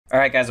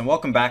Alright guys, and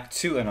welcome back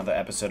to another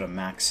episode of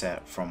Max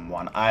Set From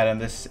One Item.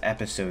 This is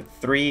episode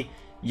 3.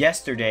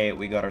 Yesterday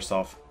we got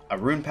ourselves a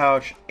rune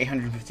pouch,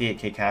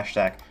 858k cash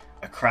stack,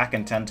 a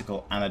kraken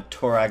tentacle, and a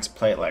Torax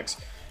plate legs.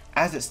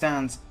 As it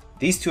stands,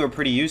 these two are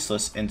pretty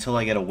useless until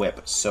I get a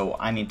whip, so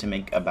I need to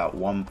make about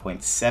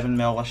 1.7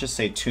 mil, let's just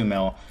say 2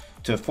 mil,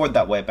 to afford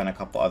that whip and a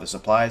couple other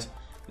supplies.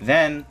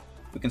 Then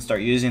we can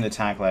start using the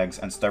tank legs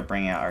and start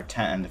bringing out our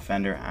tent and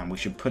defender, and we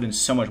should put in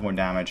so much more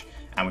damage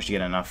and we should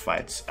get enough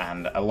fights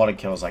and a lot of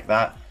kills like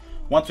that.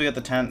 Once we get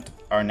the tent,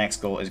 our next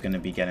goal is going to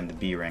be getting the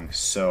B ring.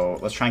 So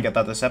let's try and get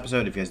that this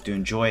episode. If you guys do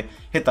enjoy,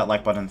 hit that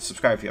like button,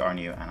 subscribe if you are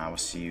new, and I will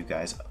see you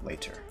guys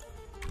later.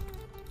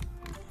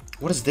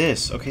 What is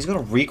this? Okay, he's got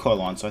a recoil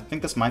on, so I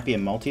think this might be a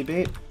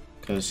multi-bait.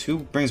 Because who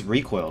brings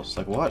recoils?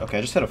 Like what? Okay,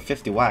 I just hit a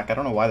 50 whack. I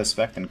don't know why the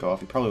spec didn't go off.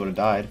 He probably would have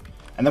died.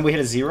 And then we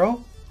hit a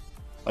 0?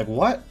 Like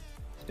what?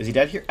 Is he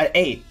dead here? At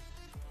 8?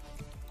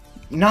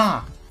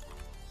 Nah.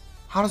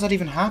 How does that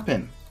even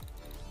happen?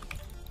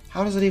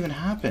 How does it even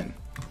happen?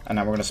 And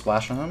now we're gonna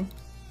splash on him?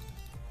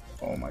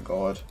 Oh my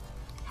god.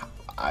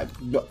 I'm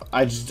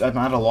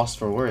at a loss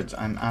for words.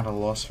 I'm at a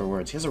loss for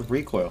words. He has a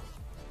recoil,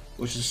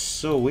 which is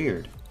so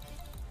weird.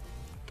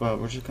 But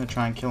we're just gonna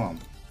try and kill him.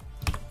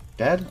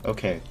 Dead?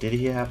 Okay. Did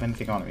he have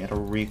anything on him? He had a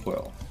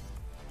recoil.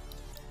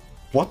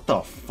 What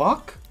the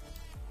fuck?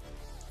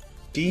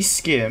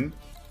 D-skim,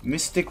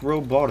 Mystic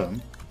Row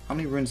Bottom. How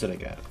many runes did I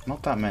get?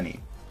 Not that many.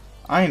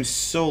 I am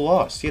so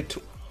lost. He had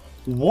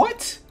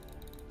what?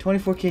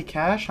 24k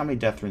cash? How many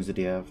death runes did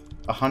he have?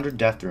 100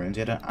 death runes. He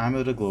had an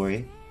Amulet of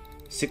Glory.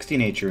 60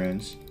 nature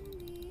runes.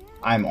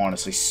 I'm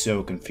honestly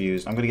so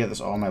confused. I'm gonna get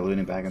this all in my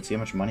looting bag and see how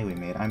much money we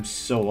made. I'm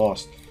so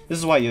lost. This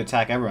is why you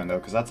attack everyone though,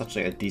 because that's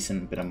actually a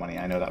decent bit of money.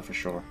 I know that for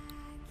sure.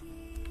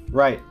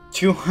 Right,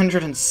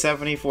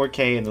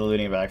 274k in the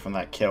looting bag from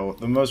that kill.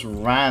 The most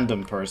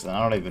random person.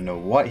 I don't even know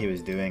what he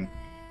was doing,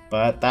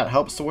 but that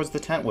helps towards the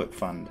tent whip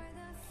fund.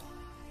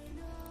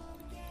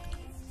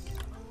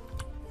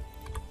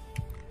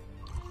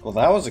 Well,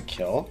 that was a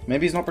kill.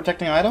 Maybe he's not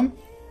protecting item?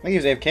 I think he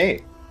was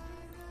AFK.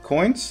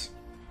 Coins?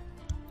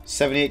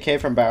 78k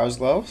from Barrow's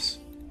Gloves.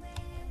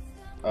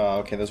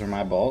 Okay, those were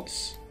my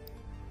bolts.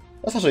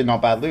 That's actually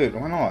not bad loot.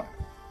 Why not?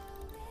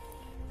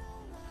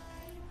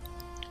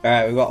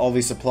 Alright, we got all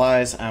these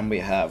supplies, and we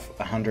have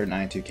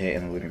 192k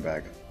in the looting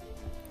bag.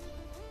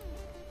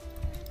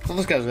 I thought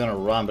this guy was gonna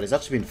run, but he's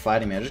actually been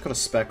fighting me. I just got a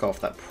spec off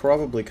that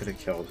probably could have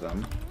killed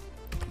him.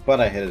 But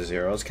I hit a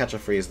 0. Let's catch a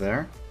freeze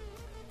there.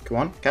 Come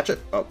on, catch it.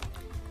 Oh.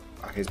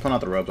 Okay, he's pulling out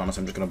the robes on us.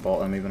 I'm just going to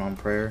bolt him even on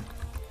prayer.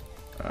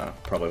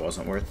 Probably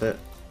wasn't worth it.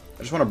 I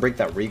just want to break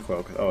that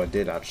recoil. Oh, it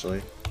did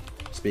actually.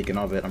 Speaking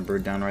of it, I'm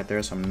brewed down right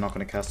there, so I'm not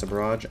going to cast a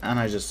barrage. And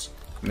I just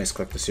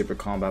misclicked the super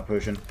combat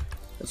potion.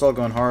 It's all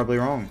going horribly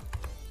wrong.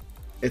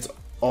 It's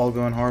all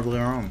going horribly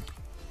wrong.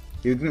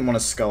 He didn't want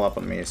to skull up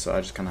on me, so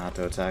I just kind of had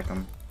to attack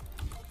him.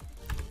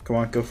 Come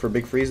on, go for a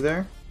big freeze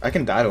there. I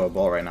can die to a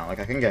ball right now. Like,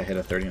 I can get hit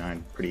at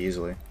 39 pretty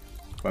easily.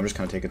 But I'm just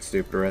kind of taking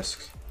stupid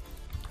risks.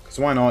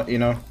 So why not, you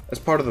know?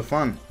 It's part of the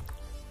fun.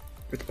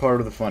 It's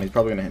part of the fun. He's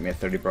probably going to hit me a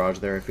 30 barrage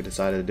there if he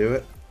decided to do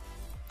it.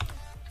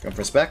 Going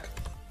for a spec.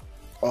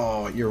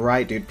 Oh, you're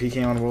right, dude.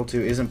 PKing on World 2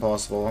 isn't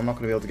possible. I'm not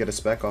going to be able to get a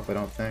spec off, I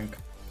don't think.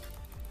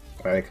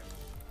 Like,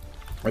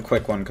 a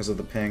quick one because of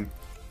the ping.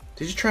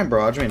 Did you try and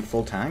barrage me in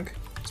full tank?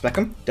 Spec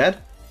him? Dead?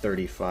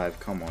 35.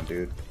 Come on,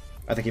 dude.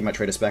 I think he might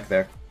trade a spec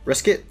there.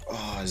 Risk it?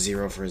 Oh,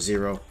 0 for a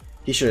 0.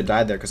 He should have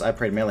died there because I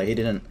prayed melee. He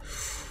didn't.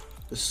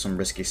 This is some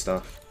risky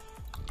stuff.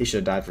 He should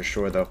have died for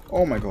sure, though.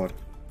 Oh my god.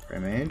 Pray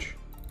mage.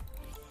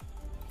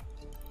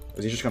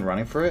 Is he just going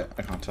running for it?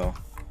 I can't tell.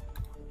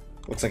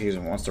 Looks like he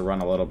wants to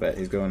run a little bit.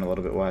 He's going a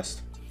little bit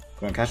west.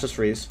 Come on, catch this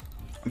freeze.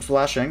 I'm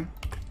flashing.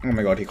 Oh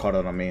my god, he caught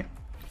it on me.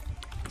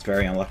 It's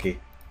very unlucky.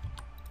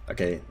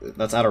 Okay,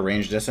 that's out of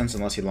range distance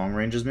unless he long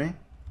ranges me.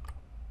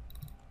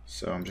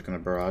 So I'm just going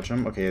to barrage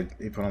him. Okay,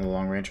 he put on the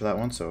long range for that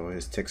one, so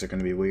his ticks are going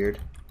to be weird.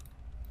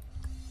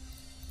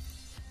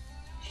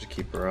 Just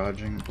keep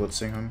barraging,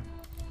 blitzing him.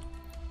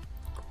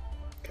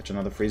 Catch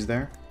another freeze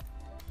there.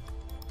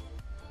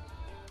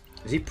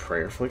 Is he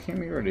prayer flicking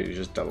me, or did he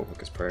just double click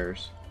his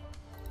prayers?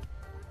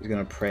 He's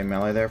gonna pray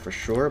melee there for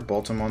sure.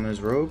 Bolt him on his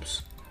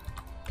robes.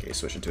 Okay,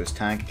 switch into his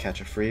tank,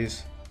 catch a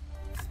freeze.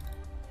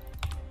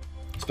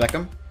 Spec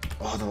him.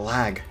 Oh, the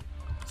lag.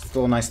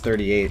 Still a nice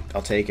 38.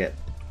 I'll take it.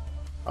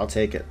 I'll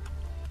take it.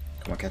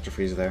 Come on, catch a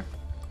freeze there.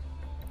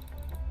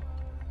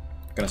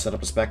 Gonna set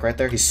up a spec right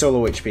there. He's so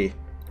low HP.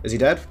 Is he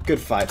dead? Good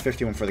fight.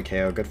 51 for the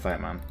KO. Good fight,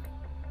 man.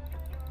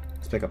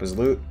 Pick up his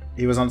loot.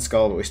 He was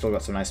unskulled, but we still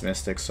got some nice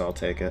mystics, so I'll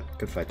take it.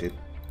 Good fight, dude.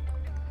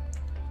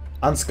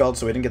 Unskulled,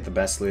 so we didn't get the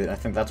best loot. I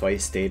think that's why he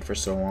stayed for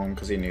so long,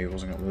 because he knew he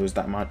wasn't going to lose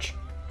that much.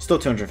 Still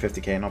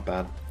 250k, not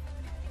bad.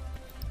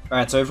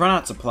 Alright, so we've run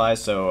out of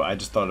supplies, so I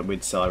just thought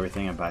we'd sell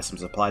everything and buy some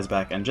supplies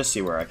back and just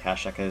see where our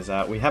cash stack is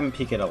at. We haven't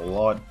peaked it a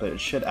lot, but it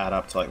should add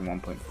up to like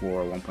 1.4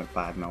 or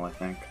 1.5 mil, I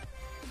think.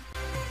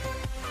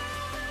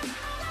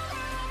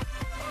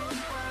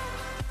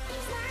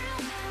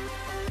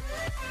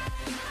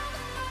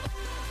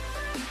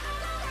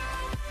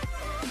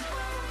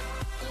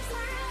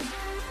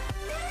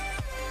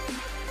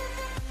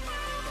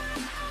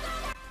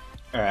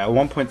 Alright,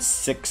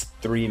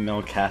 1.63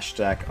 mil cash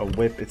stack. A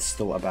whip, it's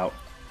still about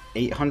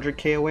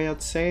 800k away,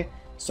 I'd say.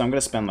 So I'm going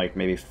to spend like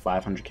maybe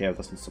 500k of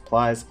this in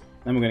supplies.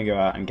 Then we're going to go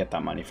out and get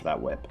that money for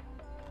that whip.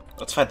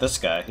 Let's fight this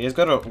guy. He's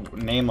got a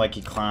name like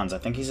he clans. I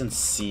think he's in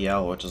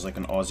CL, which is like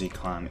an Aussie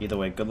clan. Either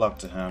way, good luck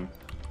to him.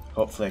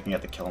 Hopefully I can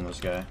get the kill on this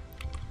guy.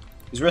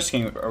 He's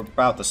risking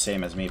about the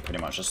same as me, pretty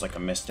much. Just like a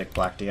Mystic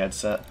Black D-Head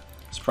set.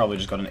 He's probably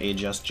just got an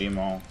AGS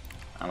Gmaul.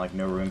 And like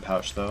no rune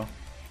pouch though.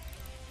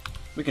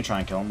 We can try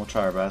and kill him. We'll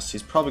try our best.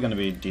 He's probably going to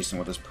be decent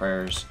with his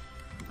prayers.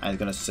 And he's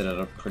going to sit at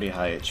a pretty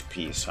high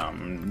HP. So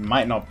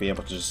might not be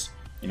able to just,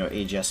 you know,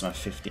 AGS him at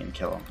 50 and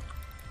kill him.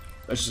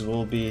 Which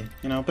will be,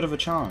 you know, a bit of a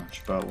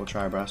challenge, but we'll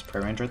try our best.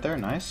 Prayer range right there,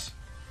 nice.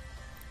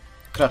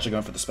 Could actually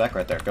go for the spec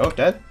right there. Go,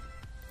 dead.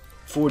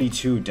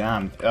 42,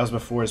 damn. That was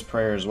before his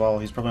prayer as well.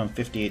 He's probably on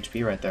 50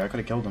 HP right there. I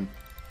could have killed him.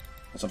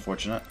 That's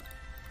unfortunate.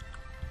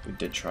 We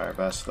did try our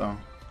best, though.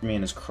 Me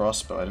and his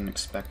crossbow, I didn't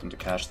expect him to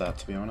catch that,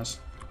 to be honest.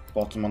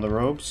 Vault him on the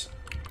robes.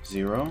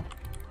 0.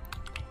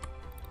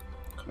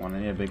 Come on, I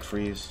need a big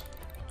freeze.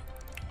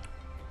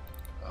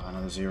 Oh,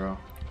 another 0.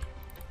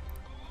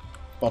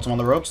 Vault him on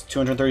the ropes.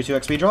 232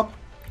 XP drop.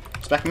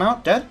 Spec him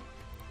out. Dead.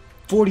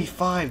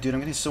 45, dude. I'm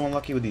getting so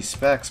unlucky with these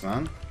specs,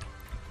 man.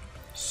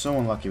 So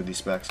unlucky with these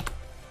specs.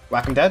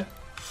 Whack him dead.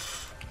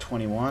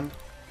 21.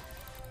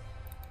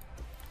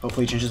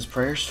 Hopefully he changes his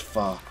prayers.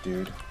 Fuck,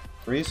 dude.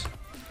 Freeze.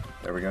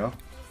 There we go.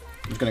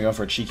 He's gonna go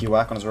for a cheeky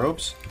whack on his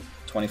robes.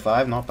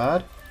 25, not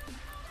bad.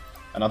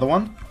 Another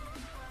one.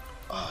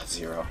 Ah,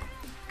 0.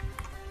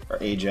 Our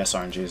AGS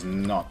RNG is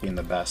not being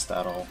the best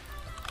at all.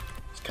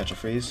 Let's catch a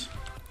freeze.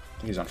 I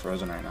think he's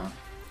unfrozen right now.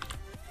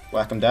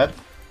 Whack him dead.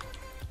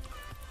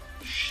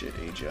 Shit,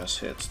 AGS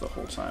hits the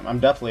whole time. I'm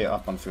definitely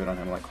up on food on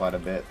him like quite a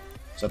bit.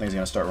 So I think he's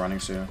gonna start running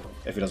soon.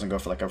 If he doesn't go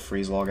for like a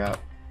freeze log out.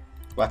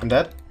 Whack him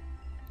dead.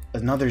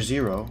 Another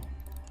 0.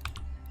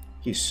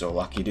 He's so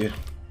lucky, dude.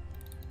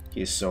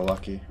 He's so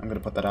lucky. I'm gonna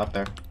put that out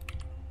there.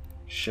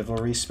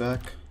 Chivalry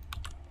spec.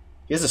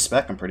 He has a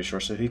spec, I'm pretty sure,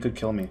 so he could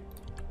kill me.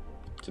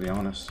 To be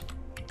honest.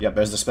 Yep,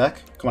 there's the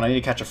spec. Come on, I need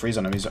to catch a freeze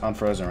on him. He's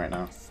unfrozen right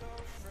now.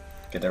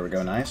 Okay, there we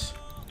go, nice.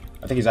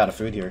 I think he's out of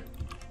food here.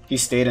 He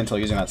stayed until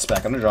using that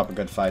spec. I'm gonna drop a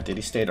good fight, dude.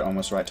 He stayed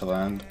almost right till the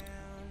end.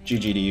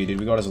 GG to you, dude.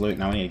 We got his loot,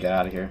 now we need to get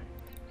out of here.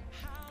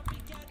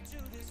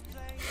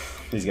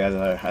 These guys,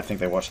 I think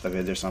they watched the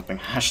vids or something.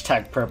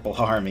 Hashtag purple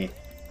army.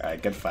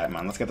 Alright, good fight,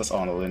 man. Let's get this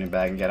all in a looting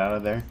bag and get out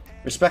of there.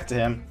 Respect to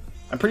him.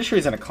 I'm pretty sure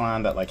he's in a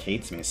clan that, like,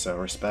 hates me, so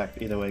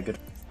respect. Either way, good.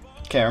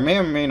 Okay, I may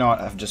or may not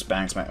have just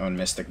banked my own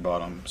Mystic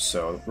bottom.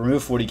 So,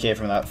 remove 40k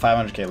from that.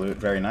 500k loot.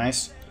 Very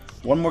nice.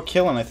 One more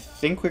kill, and I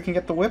think we can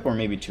get the whip, or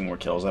maybe 2 more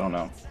kills. I don't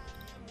know.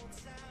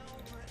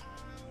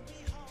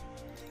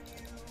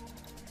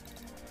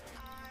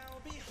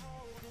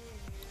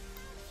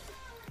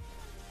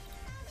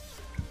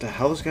 The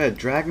hell, this guy had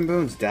Dragon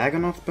Bones,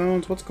 Dagonoth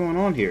Bones? What's going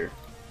on here?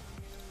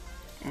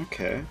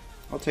 Okay,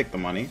 I'll take the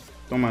money.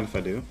 Don't mind if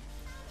I do.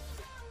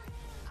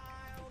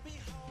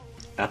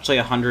 Actually,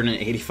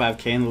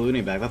 185k in the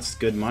looting bag. That's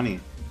good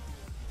money.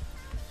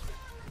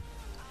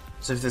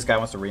 So if this guy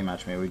wants to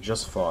rematch me, we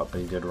just fought,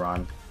 but he did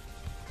run.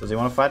 Does he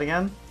want to fight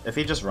again? If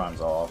he just runs,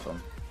 I'll off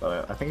him.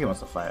 But I think he wants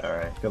to fight.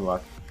 Alright, good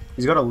luck.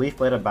 He's got a Leaf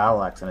Bladed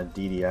Battle Axe and a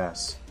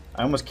DDS.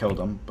 I almost killed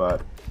him,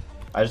 but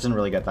I just didn't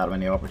really get that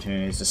many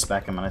opportunities to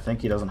spec him, and I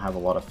think he doesn't have a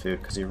lot of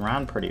food, because he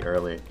ran pretty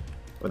early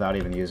without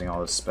even using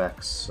all his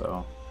specs,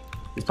 so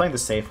he's playing the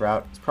safe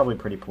route. He's probably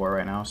pretty poor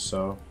right now,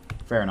 so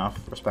fair enough.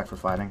 Respect for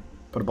fighting.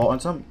 Put a bolt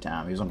into him.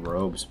 Damn, he was on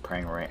robes,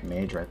 praying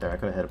mage right there. I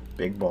could have hit a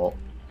big bolt.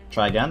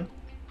 Try again.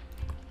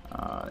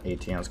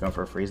 18, let's go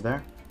for a freeze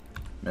there.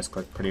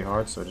 Misclicked pretty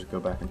hard, so just go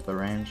back into the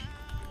range.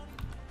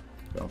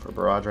 Going for a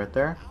barrage right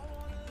there.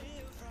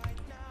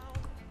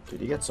 Dude,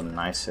 you get some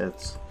nice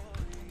hits.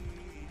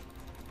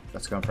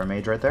 Let's go for a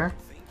mage right there.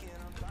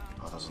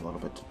 Oh, that was a little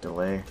bit of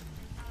delay.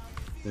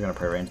 He's gonna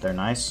pray range there,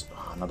 nice.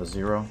 Oh, another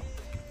 0.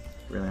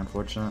 Really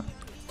unfortunate.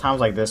 Times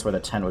like this where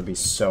the 10 would be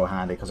so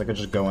handy, because I could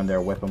just go in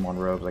there, whip him on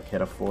robes, like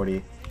hit a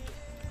 40.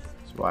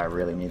 That's why I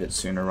really need it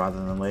sooner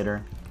rather than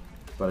later.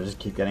 But I just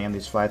keep getting in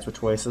these fights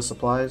which waste the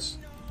supplies.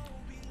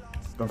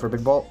 Going for a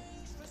big bolt.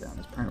 Damn,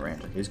 he's praying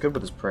range. He's good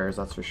with his prayers,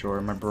 that's for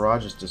sure. My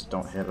barrages just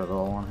don't hit at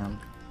all on him.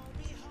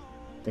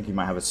 I think he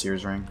might have a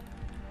Seer's Ring.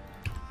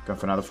 Going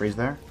for another freeze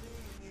there.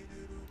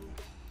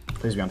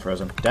 Please be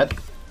unfrozen. Dead.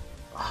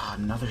 Ah,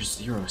 another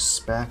 0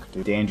 spec.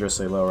 Dude,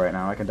 dangerously low right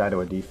now. I can die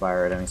to a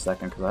D-Fire at any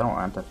second because I don't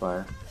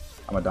anti-fire.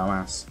 I'm a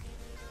dumbass.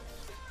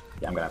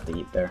 Yeah, I'm gonna have to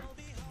eat there.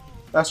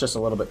 That's just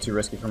a little bit too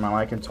risky for my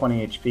liking.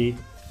 20 HP.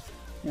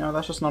 You know,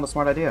 that's just not a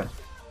smart idea.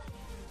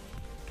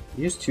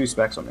 He used 2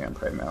 specs on the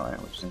Unprayed melee,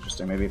 which is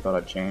interesting. Maybe he thought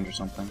I'd change or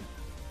something.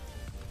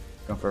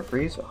 Going for a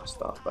freeze? Oh,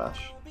 stop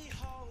bash.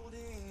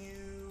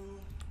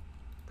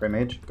 Pray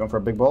mage. Going for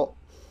a big bolt.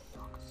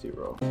 Fuck,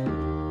 0.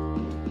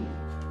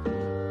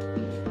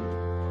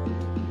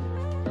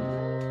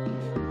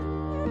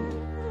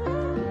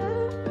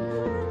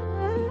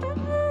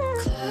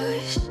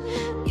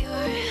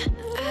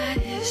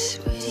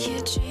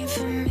 Dream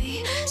for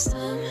me,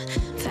 some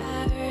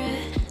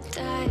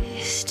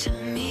paradise.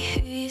 Tell me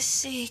who you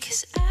see,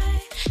 'cause I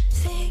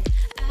think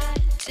I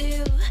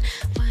do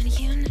when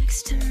you're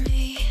next to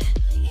me.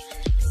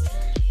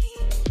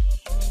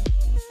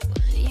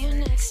 When you're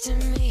next to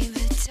me,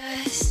 but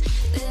does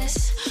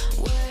this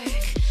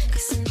work?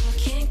 'Cause I know I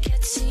can't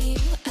get to you.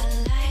 I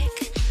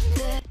like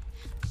the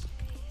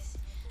space,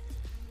 and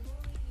I know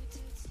you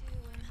do too.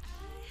 Am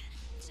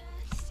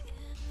I just in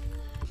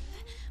love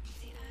with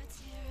the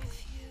idea of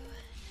you?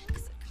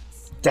 'Cause I got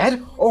some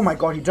Dead? Oh my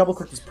god, he double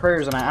clicked his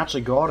prayers and I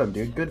actually got him,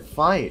 dude. Good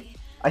fight.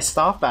 I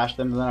staff bashed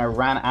him and then I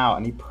ran out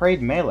and he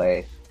prayed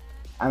melee.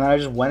 And then I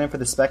just went in for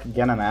the spec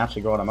again and I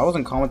actually got him. I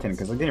wasn't commenting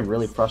because I was getting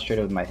really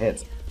frustrated with my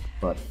hits.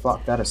 But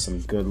fuck, that is some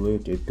good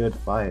loot, dude. Good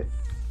fight.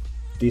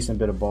 Decent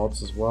bit of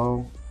bolts as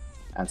well.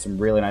 And some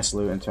really nice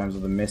loot in terms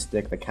of the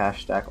Mystic, the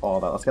cash stack,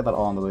 all that. Let's get that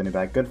all in the looting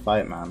bag. Good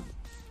fight, man.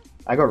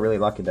 I got really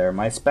lucky there.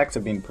 My specs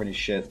have been pretty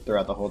shit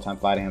throughout the whole time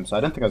fighting him, so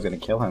I didn't think I was going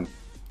to kill him.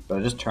 But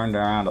I just turned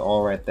around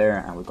all right there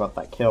and we got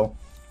that kill.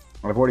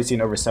 I've already seen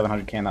over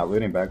 700k in that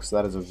looting bag, so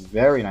that is a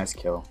very nice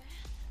kill.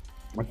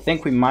 I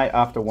think we might,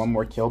 after one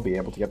more kill, be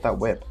able to get that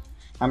whip.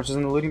 How much is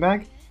in the looting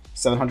bag?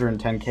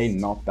 710k,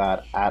 not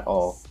bad at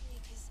all.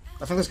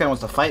 I think this guy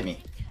wants to fight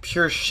me.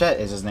 Pure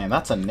Shit is his name.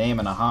 That's a name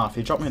and a half.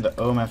 He dropped me the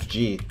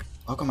OMFG.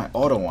 I got my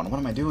auto one. What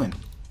am I doing?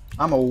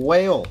 I'm a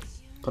whale.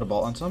 Put a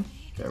bolt onto him.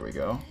 There we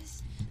go.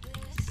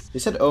 He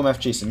said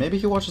OMFG, so maybe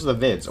he watches the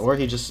vids, or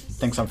he just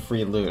thinks I'm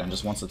free loot and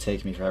just wants to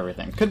take me for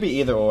everything. Could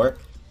be either or.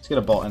 Let's get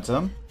a bolt into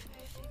him.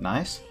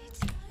 Nice.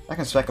 I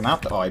can spec him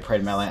out. Oh, he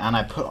prayed melee, and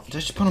I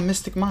just put a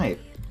Mystic Might.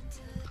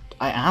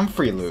 I am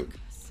free loot.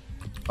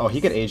 Oh,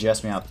 he could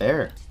AGS me out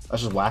there.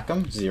 Let's just whack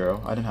him.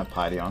 0. I didn't have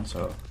Piety on,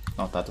 so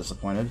not that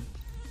disappointed.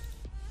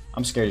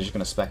 I'm scared he's just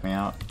gonna spec me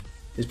out.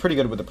 He's pretty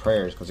good with the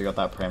prayers because he got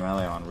that pray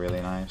melee on.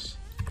 Really nice.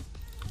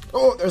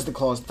 Oh, there's the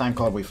claws. Thank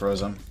God we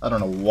froze him. I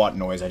don't know what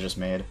noise I just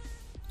made.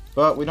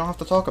 But we don't have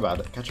to talk about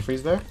it. Catch a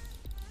freeze there.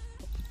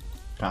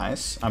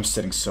 Nice. I'm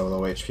sitting so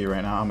low HP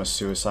right now. I'm a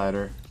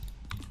suicider.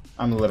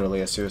 I'm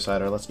literally a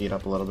suicider. Let's eat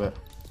up a little bit.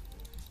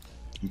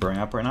 Bring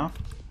up right now.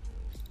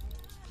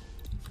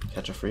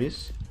 Catch a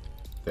freeze.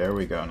 There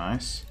we go.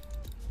 Nice.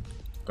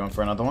 Going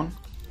for another one.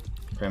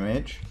 Pray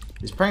mage.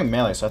 He's praying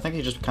melee, so I think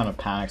he just kind of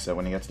panics it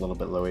when he gets a little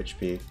bit low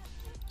HP.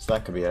 So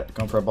that could be it.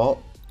 Going for a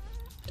bolt.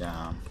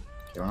 Damn.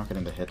 Okay, we're not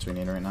getting the hits we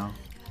need right now.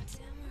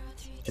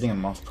 Hitting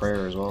him off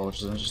prayer as well,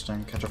 which is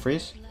interesting. Catch a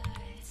freeze.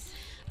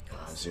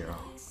 0.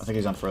 I think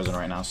he's unfrozen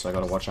right now, so I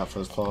gotta watch out for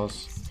his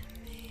claws.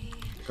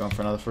 Going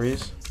for another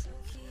freeze.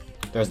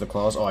 There's the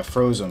claws. Oh, I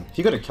froze him.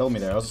 He could have killed me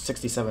there. I was at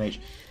 67 H.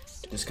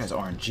 Dude, this guy's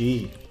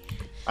RNG.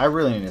 I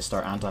really need to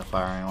start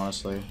anti-firing,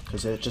 honestly,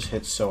 because it just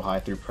hits so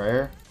high through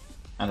prayer.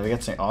 And if it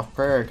gets me off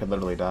prayer, I could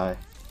literally die.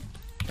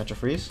 Catch a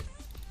freeze.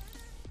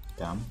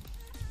 Down.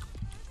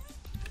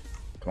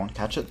 Come on,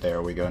 catch it.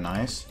 There we go.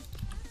 Nice.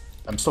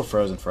 I'm still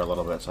frozen for a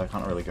little bit, so I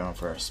can't really go in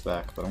for a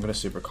spec, but I'm going to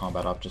super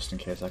combat up just in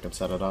case I could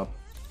set it up.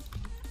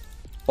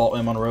 Bolt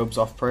him on robes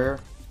off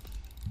prayer.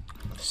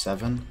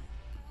 7.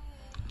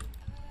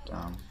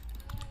 Damn.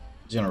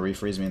 He's going to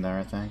refreeze me in there,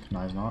 I think.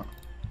 No, he's not.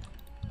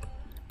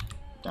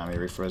 Damn, he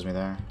refroze me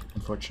there.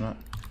 Unfortunate.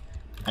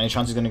 Any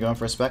chance he's going to go in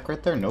for a spec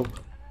right there? Nope.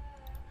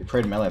 He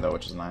prayed melee though,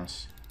 which is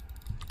nice.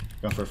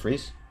 Going for a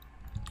freeze?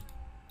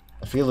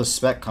 I feel the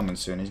spec coming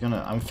soon. He's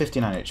gonna... I'm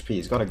 59 HP.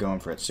 He's got to go in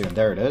for it soon.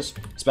 There it is.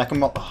 Spec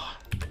him up. Oh.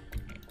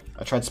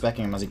 I tried specking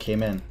him as he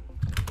came in.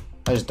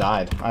 I just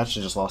died. I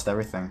actually just lost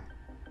everything.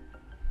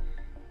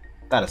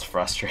 That is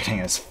frustrating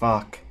as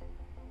fuck.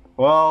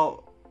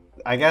 Well,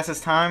 I guess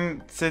it's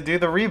time to do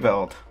the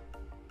rebuild.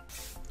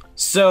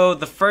 So,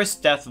 the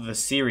first death of the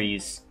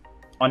series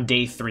on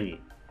day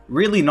 3.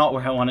 Really not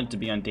where I wanted to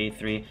be on day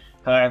 3.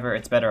 However,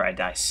 it's better I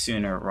die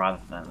sooner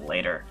rather than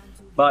later.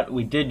 But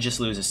we did just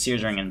lose a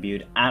Sears Ring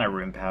imbued and a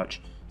rune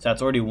pouch, so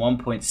that's already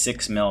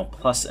 1.6 mil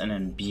plus an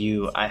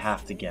imbue I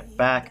have to get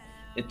back.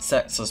 It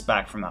sets us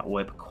back from that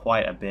whip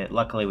quite a bit.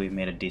 Luckily we've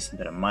made a decent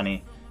bit of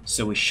money,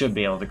 so we should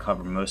be able to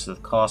cover most of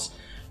the costs.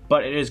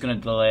 But it is going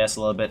to delay us a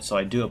little bit, so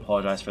I do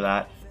apologize for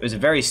that. It was a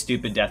very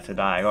stupid death to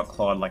die. I got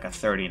clawed like a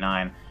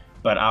 39,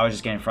 but I was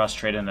just getting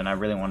frustrated and I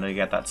really wanted to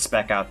get that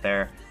spec out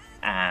there.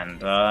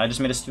 And I just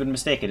made a stupid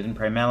mistake. I didn't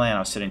pray melee and I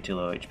was sitting too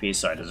low HP,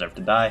 so I deserved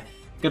to die.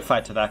 Good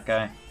fight to that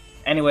guy.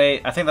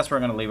 Anyway, I think that's where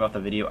I'm going to leave off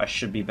the video. I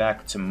should be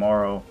back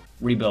tomorrow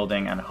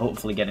rebuilding and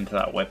hopefully get into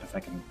that whip if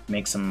I can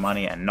make some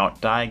money and not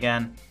die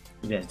again.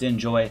 If you guys did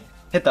enjoy,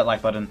 hit that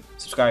like button,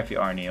 subscribe if you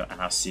are new, and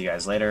I'll see you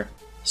guys later.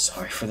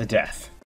 Sorry for the death.